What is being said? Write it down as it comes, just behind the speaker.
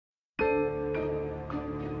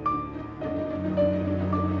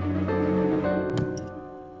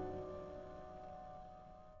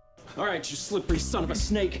All right, you slippery son of a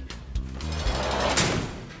snake.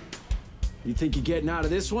 You think you're getting out of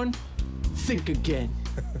this one? Think again.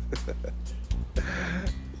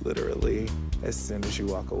 Literally, as soon as you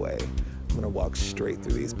walk away, I'm gonna walk straight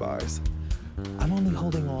through these bars. I'm only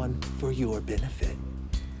holding on for your benefit.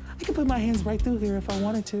 I could put my hands right through here if I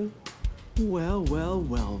wanted to. Well, well,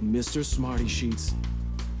 well, Mr. Smarty Sheets.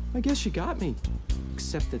 I guess you got me.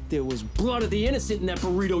 Except that there was blood of the innocent in that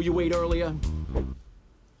burrito you ate earlier.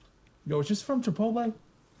 Yo, is this from Chipotle?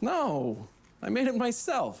 No, I made it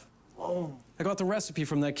myself. Oh. I got the recipe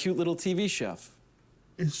from that cute little TV chef.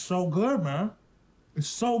 It's so good, man. It's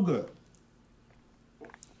so good.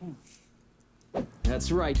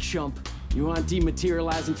 That's right, chump. You aren't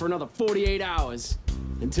dematerializing for another 48 hours.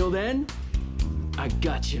 Until then, I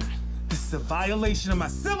got you. This is a violation of my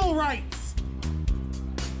civil rights.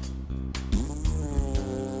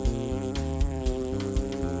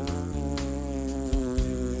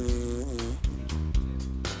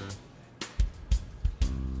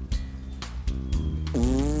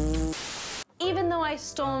 Even though I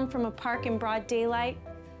stole him from a park in broad daylight,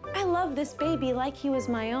 I love this baby like he was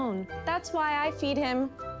my own. That's why I feed him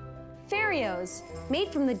Farios,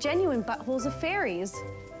 made from the genuine buttholes of fairies.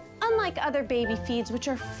 Unlike other baby feeds, which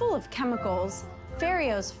are full of chemicals,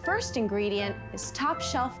 Farios' first ingredient is top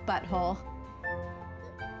shelf butthole.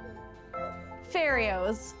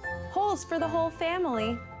 Farios, holes for the whole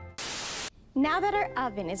family. Now that our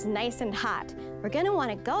oven is nice and hot, we're gonna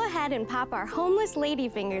wanna go ahead and pop our homeless lady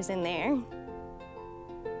fingers in there.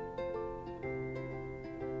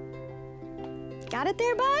 Got it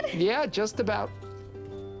there, bud? Yeah, just about.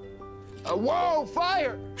 Whoa,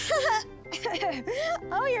 fire!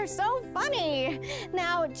 Oh, you're so funny.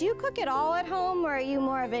 Now, do you cook it all at home, or are you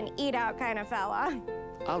more of an eat-out kind of fella?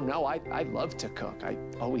 Oh, no, I love to cook. I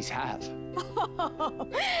always have.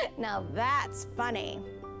 Now that's funny.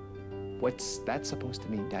 What's that supposed to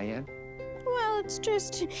mean, Diane? Well, it's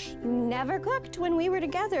just, you never cooked when we were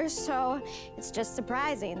together, so it's just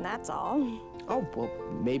surprising, that's all. Oh, well,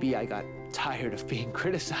 maybe I got tired of being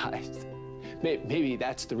criticized. Maybe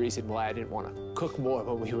that's the reason why I didn't want to cook more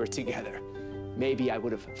when we were together. Maybe I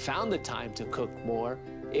would have found the time to cook more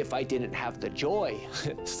if I didn't have the joy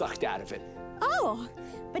sucked out of it. Oh,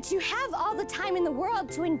 but you have all the time in the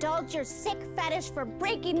world to indulge your sick fetish for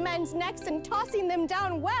breaking men's necks and tossing them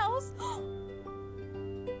down wells.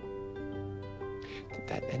 Did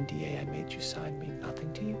that NDA I made you sign mean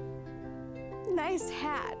nothing to you? Nice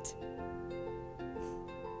hat.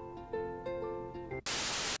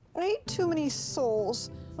 I ate too many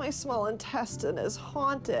souls. My small intestine is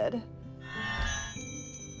haunted.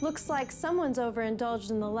 Looks like someone's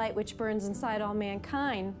overindulged in the light which burns inside all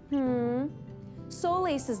mankind.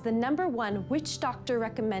 Solace is the #1 witch doctor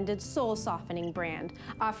recommended soul softening brand,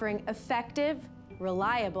 offering effective,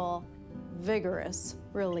 reliable, vigorous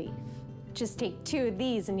relief. Just take 2 of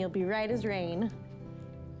these and you'll be right as rain.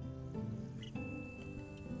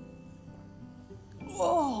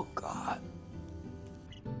 Oh, God.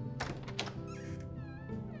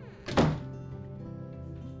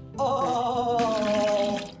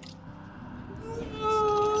 Oh.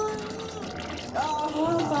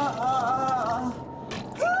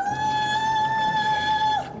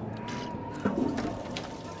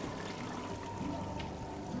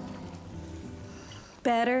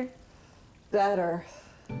 Better? Better.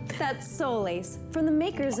 That's Solace, from the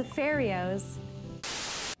makers of Farios.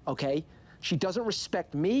 Okay, she doesn't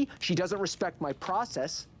respect me. She doesn't respect my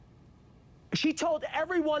process. She told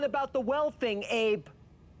everyone about the well thing, Abe.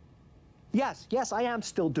 Yes, I am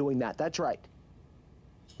still doing that. That's right.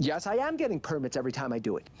 Yes, I am getting permits every time I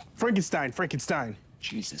do it. Frankenstein.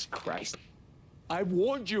 Jesus Christ. I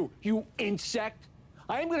warned you, you insect.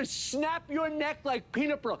 I am gonna snap your neck like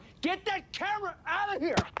peanut brittle. Get that camera out of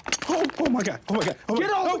here! Oh my God. Get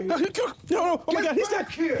over here! No, oh my God, he's dead.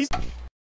 Here.